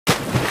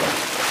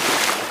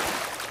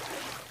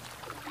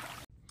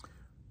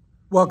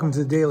Welcome to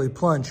the Daily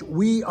Plunge.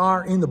 We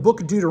are in the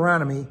book of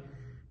Deuteronomy,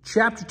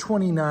 chapter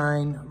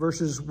 29,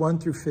 verses 1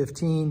 through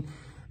 15.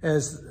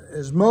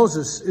 As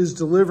Moses is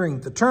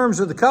delivering the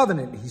terms of the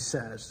covenant, he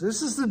says,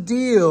 this is the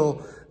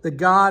deal that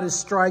God is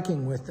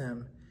striking with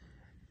them.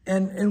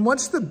 And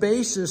what's the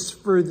basis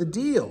for the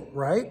deal,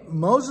 right?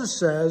 Moses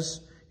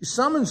says, he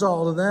summons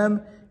all of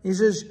them. He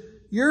says,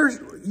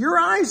 your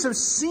eyes have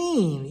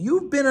seen,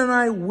 you've been an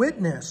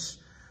eyewitness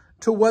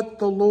to what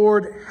the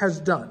Lord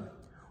has done.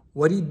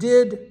 What he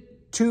did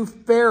to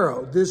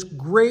Pharaoh, this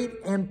great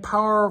and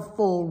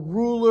powerful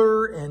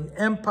ruler and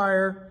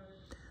empire,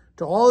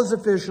 to all his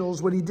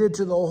officials, what he did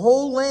to the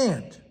whole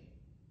land.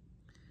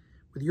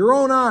 With your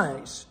own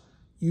eyes,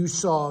 you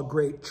saw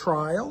great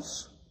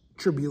trials,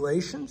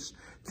 tribulations,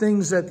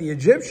 things that the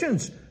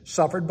Egyptians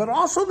suffered, but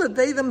also that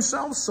they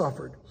themselves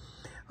suffered.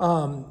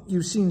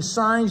 You've seen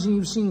signs and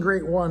you've seen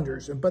great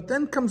wonders. But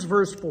then comes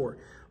verse 4.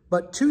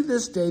 But to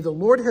this day, the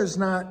Lord has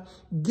not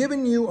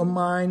given you a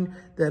mind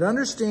that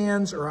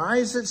understands, or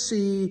eyes that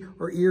see,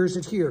 or ears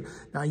that hear.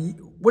 Now,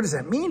 what does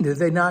that mean? Did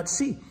they not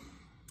see?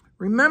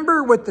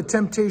 Remember what the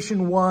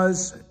temptation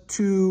was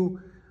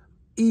to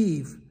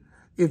Eve.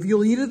 If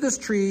you'll eat of this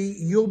tree,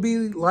 you'll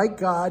be like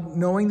God,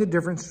 knowing the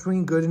difference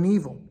between good and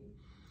evil.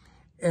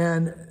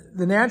 And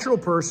the natural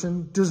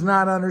person does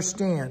not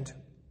understand.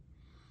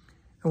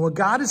 And what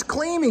God is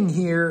claiming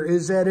here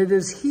is that it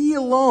is he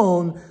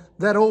alone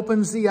that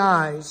opens the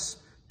eyes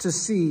to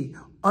see,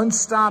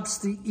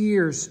 unstops the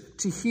ears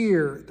to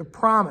hear the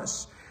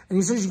promise. And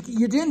he says,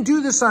 you didn't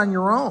do this on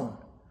your own.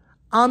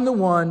 I'm the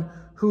one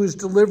who is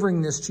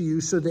delivering this to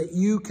you so that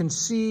you can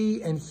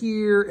see and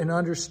hear and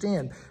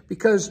understand.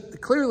 Because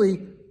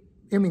clearly,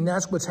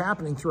 that's what's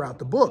happening throughout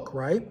the book,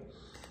 right?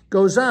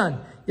 Goes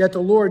on, yet the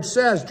Lord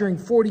says, during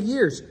 40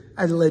 years,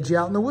 I led you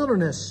out in the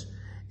wilderness,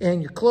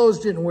 and your clothes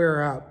didn't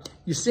wear out.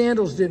 Your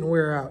sandals didn't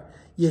wear out.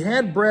 You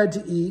had bread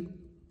to eat.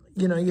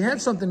 You had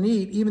something to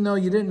eat, even though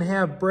you didn't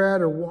have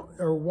bread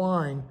or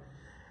wine.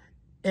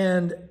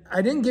 And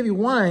I didn't give you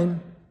wine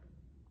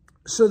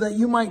so that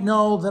you might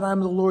know that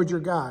I'm the Lord your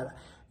God.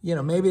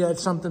 Maybe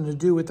that's something to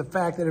do with the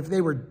fact that if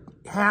they were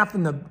half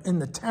in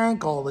the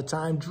tank all the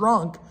time,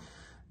 drunk,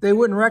 they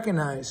wouldn't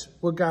recognize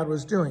what God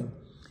was doing.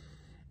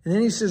 And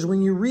then he says,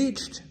 when you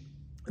reached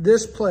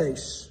this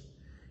place,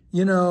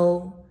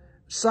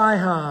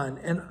 Sihon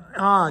and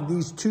Og,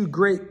 these two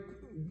great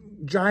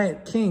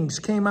giant kings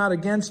came out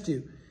against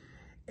you.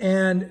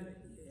 And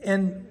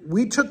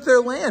we took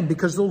their land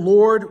because the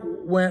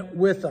Lord went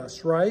with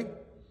us, right?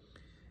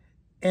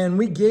 And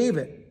we gave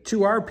it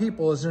to our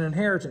people as an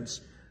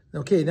inheritance.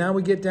 Okay, now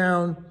we get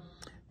down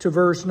to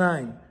verse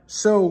 9.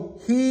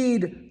 So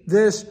heed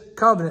this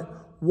covenant.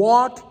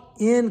 Walk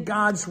in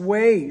God's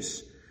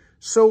ways.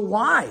 So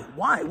why?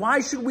 Why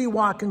should we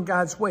walk in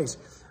God's ways?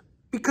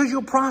 Because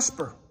you'll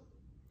prosper.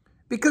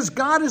 Because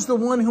God is the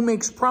one who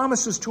makes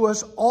promises to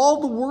us.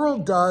 All the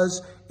world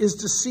does is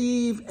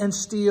deceive and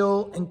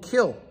steal and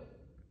kill.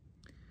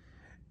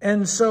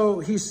 And so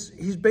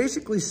he's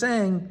basically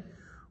saying,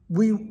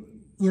 we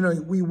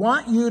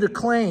want you to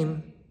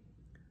claim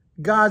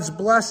God's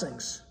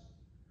blessings,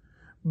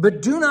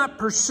 but do not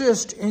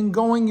persist in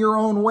going your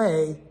own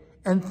way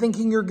and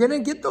thinking you're going to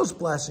get those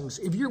blessings.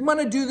 If you're going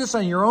to do this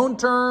on your own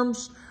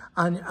terms,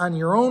 on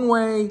your own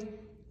way,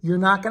 you're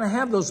not going to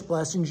have those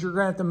blessings. You're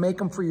going to have to make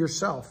them for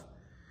yourself.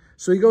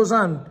 So he goes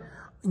on,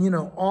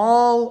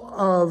 all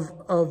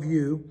of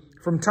you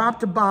from top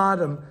to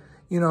bottom,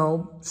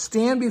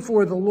 stand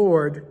before the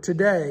Lord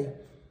today,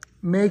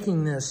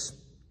 making this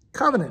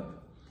covenant.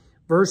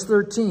 Verse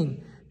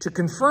 13, to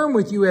confirm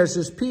with you as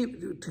his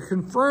people, to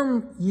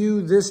confirm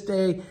you this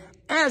day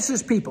as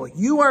his people.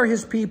 You are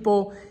his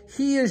people.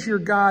 He is your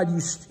God.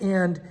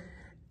 And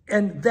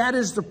that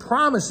is the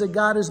promise that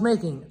God is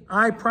making.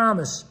 I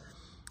promise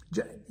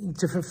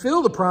to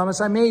fulfill the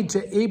promise I made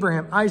to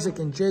Abraham, Isaac,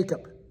 and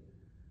Jacob.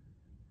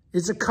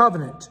 It's a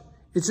covenant.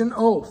 It's an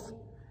oath.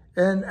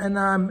 And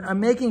I'm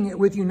making it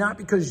with you not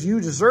because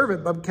you deserve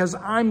it, but because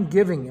I'm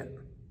giving it.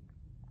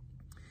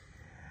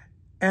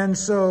 And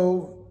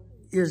so,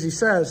 as he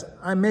says,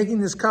 I'm making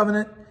this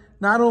covenant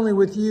not only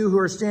with you who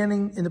are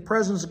standing in the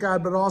presence of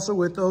God, but also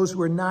with those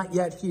who are not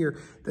yet here.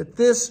 That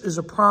this is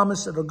a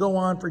promise that will go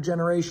on for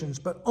generations,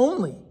 but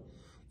only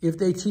if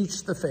they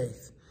teach the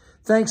faith.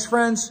 Thanks,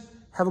 friends.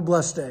 Have a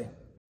blessed day.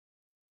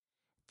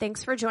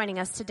 Thanks for joining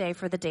us today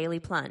for the Daily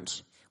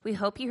Plunge. We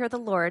hope you hear the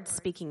Lord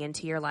speaking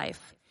into your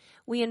life.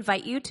 We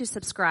invite you to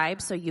subscribe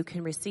so you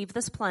can receive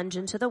this plunge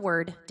into the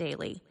Word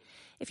daily.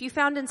 If you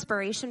found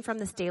inspiration from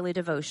this daily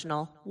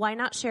devotional, why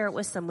not share it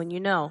with someone you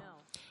know?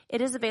 It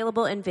is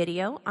available in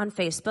video on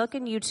Facebook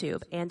and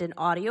YouTube and in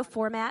audio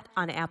format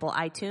on Apple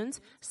iTunes,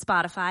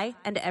 Spotify,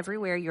 and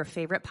everywhere your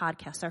favorite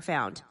podcasts are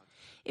found.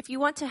 If you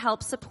want to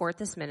help support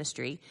this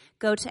ministry,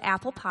 go to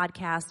Apple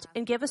Podcast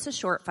and give us a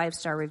short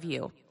 5-star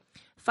review.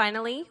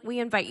 Finally, we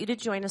invite you to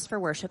join us for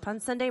worship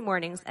on Sunday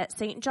mornings at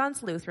St.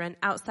 John's Lutheran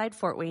outside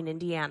Fort Wayne,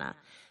 Indiana.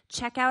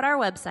 Check out our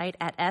website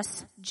at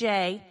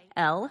sjlt.org.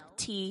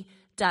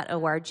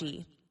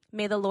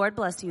 May the Lord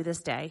bless you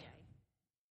this day.